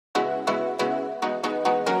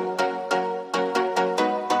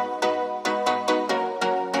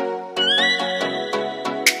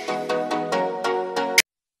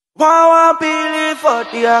Power believe for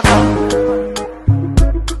the account.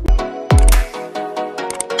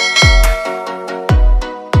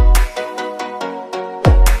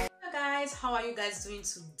 Hello guys, how are you guys doing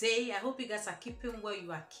today? I hope you guys are keeping well,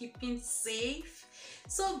 you are keeping safe.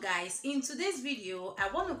 So guys, in today's video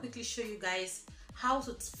I want to quickly show you guys how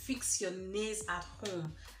to fix your nails at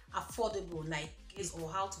home affordable like this, or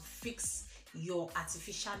how to fix your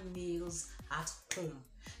artificial nails at home.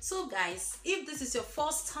 So guys, if this is your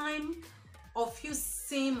first time of you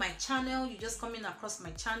seeing my channel, you just coming across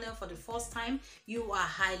my channel for the first time, you are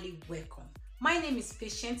highly welcome. My name is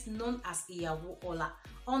Patient, known as Iyawo Ola.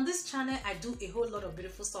 On this channel, I do a whole lot of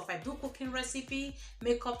beautiful stuff. I do cooking recipe,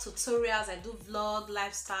 makeup tutorials, I do vlog,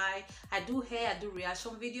 lifestyle, I do hair, I do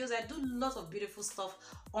reaction videos, I do a lot of beautiful stuff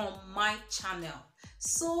on my channel.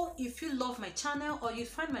 So if you love my channel or you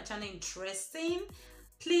find my channel interesting,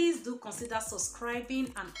 please do consider subscribing,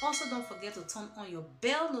 and also don't forget to turn on your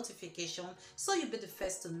bell notification so you'll be the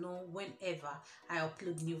first to know whenever I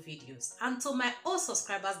upload new videos. And to my old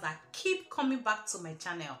subscribers that keep coming back to my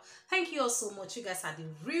channel, thank you all so much. You guys are the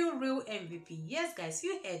real MVP. Yes guys,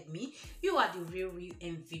 you heard me, you are the real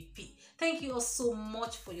MVP. Thank you all so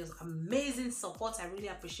much for your amazing support. I really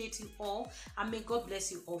appreciate you all, and may God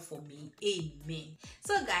bless you all for me. Amen.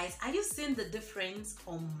 So guys, are you seeing the difference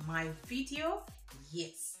on my video?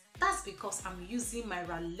 Yes, that's because I'm using my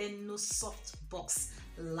Raleno Softbox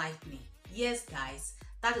Lightning. Yes guys,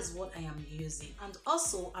 that is what I am using, and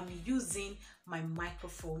also I'm using my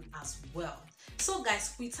microphone as well. So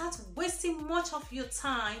guys, without wasting much of your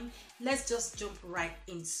time, let's just jump right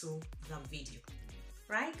into the video.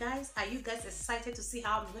 Right guys, are you guys excited to see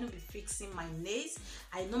how I'm going to be fixing my nails?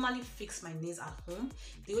 I normally fix my nails at home.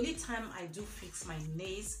 The only time I do fix my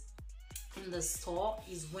nails in the store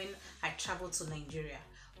is when I travel to Nigeria,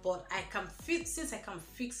 but I can fix, since I can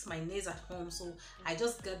fix my nails at home, so I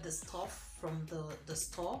just get the stuff from the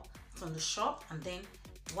store, from the shop, and then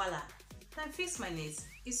voila, I fix my nails.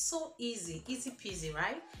 It's so easy peasy,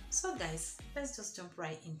 right? So guys, let's just jump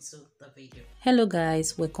right into the video. Hello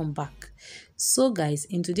guys, welcome back. So guys,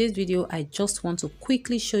 in today's video I just want to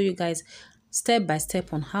quickly show you guys step by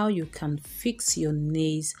step on how you can fix your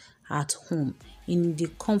nails at home, in the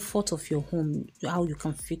comfort of your home, how you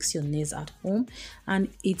can fix your nails at home. And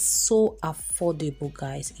it's so affordable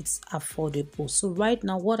guys, it's affordable. So right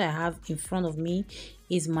now what I have in front of me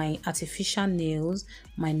is my artificial nails,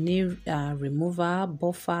 my nail remover,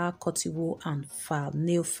 buffer, cutable, and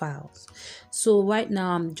nail files. So right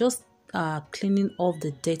now I'm just cleaning off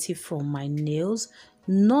the dirty from my nails.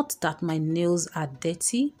 Not that my nails are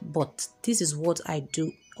dirty, but this is what I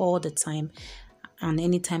do all the time, and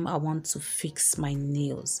anytime I want to fix my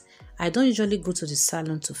nails. I don't usually go to the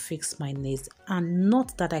salon to fix my nails, and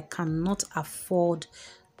not that I cannot afford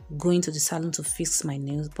going to the salon to fix my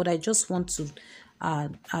nails, but I just want to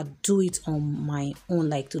do it on my own,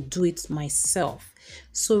 like to do it myself.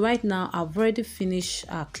 So right now I've already finished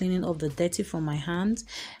cleaning up the dirty from my hands,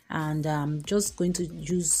 and I'm just going to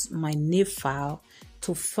use my nail file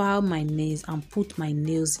to file my nails and put my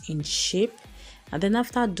nails in shape. And then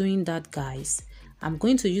after doing that guys, I'm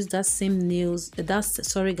going to use that same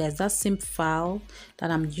that same file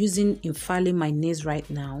that I'm using in filing my nails right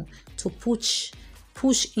now to push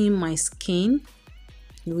in my skin.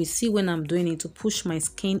 You will see when I'm doing it, to push my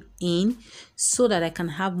skin in so that I can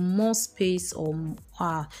have more space, or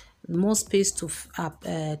more space to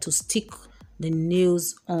stick the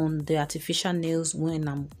nails on the artificial nails when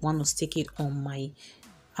I want to stick it on my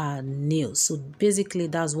nails. So basically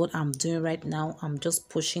that's what I'm doing right now. I'm just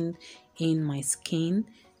pushing in my skin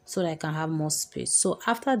so that I can have more space. So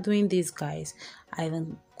after doing this guys,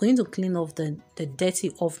 I'm going to clean off the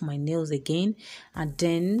dirty off my nails again, and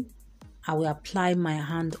then I will apply my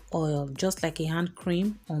hand oil, just like a hand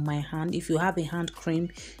cream on my hand. If you have a hand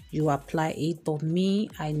cream, you apply it, but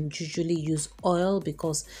me, I usually use oil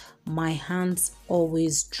because my hands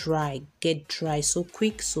always get dry so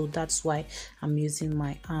quick, so that's why I'm using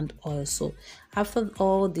my hand oil. So after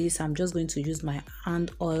all this, I'm just going to use my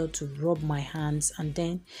hand oil to rub my hands, and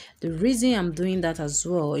then the reason I'm doing that as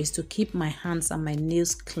well is to keep my hands and my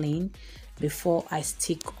nails clean before I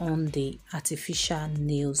stick on the artificial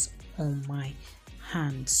nails on my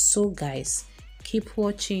hands. So guys, keep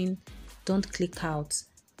watching, don't click out.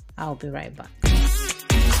 I'll be right back.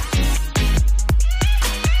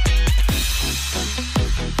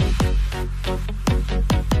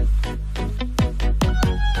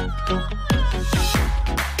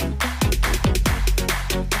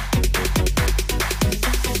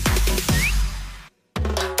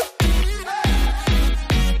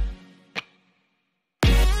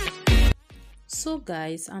 So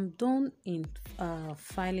guys, I'm done in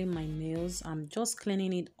filing my nails. I'm just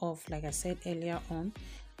cleaning it off. Like I said earlier on,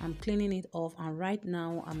 I'm cleaning it off, and right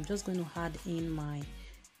now I'm just going to add in my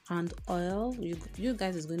hand oil. You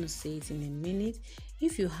guys is going to see it in a minute.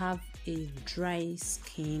 If you have a dry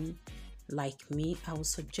skin like me, I would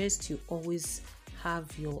suggest you always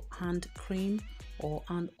have your hand cream or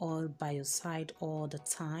hand oil by your side all the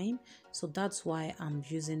time. So that's why I'm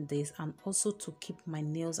using this, and also to keep my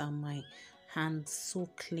nails and my hands so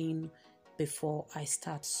clean before I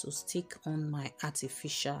start to stick on my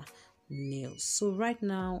artificial nails. So right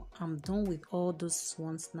now I'm done with all those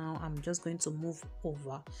ones. Now I'm just going to move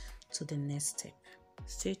over to the next step.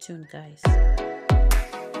 Stay tuned, guys.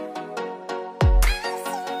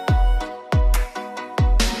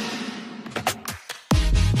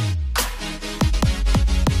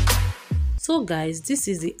 So guys, this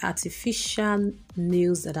is the artificial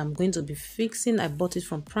nails that I'm going to be fixing. I bought it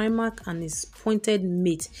from Primark, and it's pointed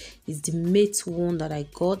matte. It's the matte one that I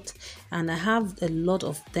got, and I have a lot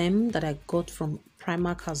of them that I got from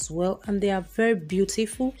Primark as well, and they are very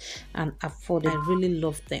beautiful and affordable. I really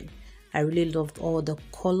love them. I really loved all the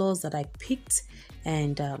colors that I picked,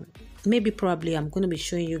 and probably I'm going to be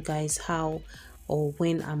showing you guys how or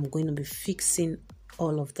when I'm going to be fixing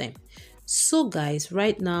all of them. So guys,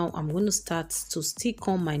 right now I'm going to start to stick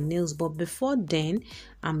on my nails, but before then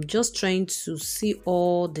I'm just trying to see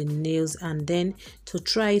all the nails and then to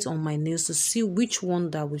try it on my nails to see which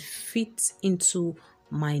one that will fit into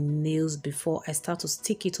my nails before I start to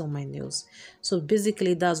stick it on my nails. So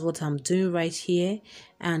basically that's what I'm doing right here.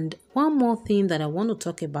 And one more thing that I want to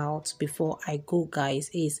talk about before I go, guys,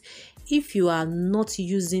 is if you are not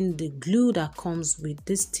using the glue that comes with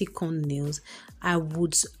this stick-on nails, I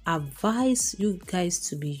would advise you guys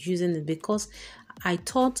to be using it, because I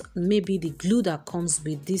thought maybe the glue that comes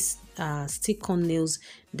with this stick-on nails,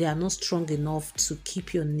 they are not strong enough to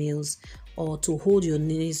keep your nails or to hold your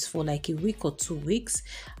nails for like a week or 2 weeks.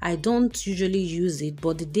 I don't usually use it,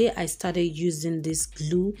 but the day I started using this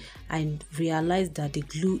glue, I realized that the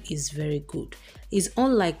glue is very good. It's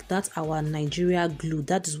unlike that our Nigerian glue.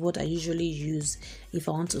 That is what I usually use if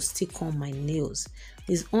I want to stick on my nails.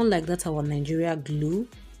 It's unlike that our Nigerian glue.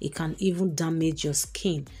 It can even damage your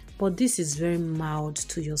skin, but this is very mild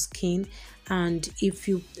to your skin, and if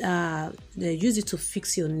you use it to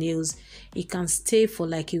fix your nails, it can stay for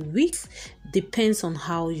like a week. Depends on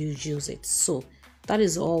how you use it. So that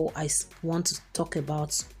is all I want to talk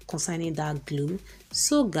about concerning that glue.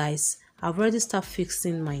 So guys, I've already started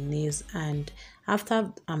fixing my nails, and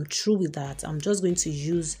after I'm through with that, I'm just going to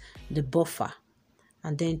use the buffer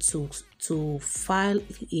and then to file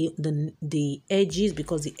the edges,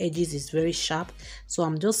 because the edges is very sharp. So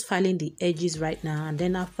I'm just filing the edges right now, and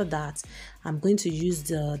then after that I'm going to use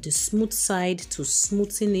the smooth side to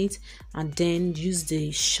smoothen it, and then use the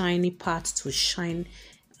shiny part to shine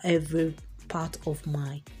every part of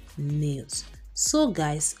my nails. So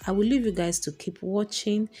guys, I will leave you guys to keep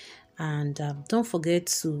watching, and don't forget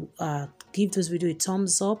to give this video a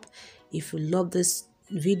thumbs up if you love this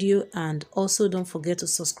video, and also don't forget to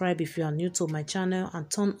subscribe if you are new to my channel, and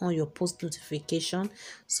turn on your post notification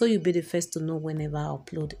so you'll be the first to know whenever I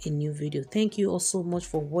upload a new video. Thank you all so much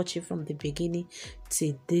for watching from the beginning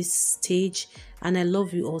to this stage, and I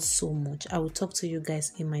love you all so much. I will talk to you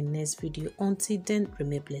guys in my next video. Until then,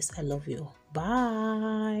 remain blessed. I love you all.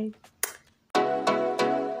 Bye.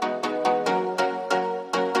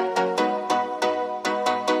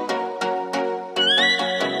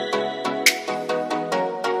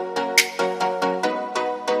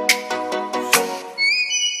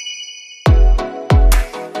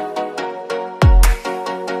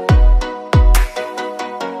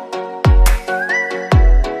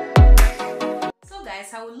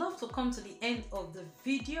 I would love to come to the end of the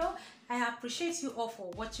video. I appreciate you all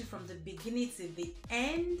for watching from the beginning to the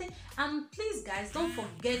end, and please guys, don't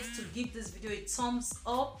forget to give this video a thumbs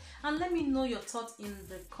up, and let me know your thoughts in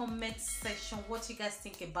the comment section, what you guys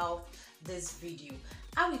think about this video.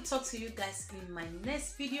 I will talk to you guys in my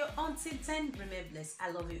next video. Until then, remain blessed.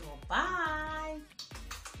 I love you all. Bye.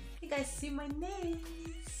 You guys see my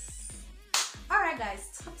nails. Alright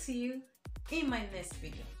guys, talk to you in my next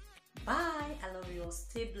video. Bye. I love you all.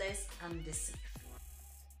 Stay blessed and be safe.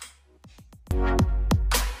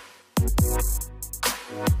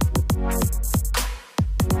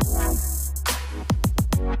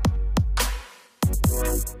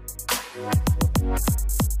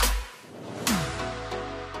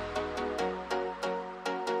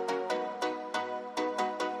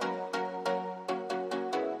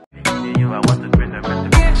 I want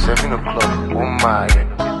to 7 o'clock, oh my.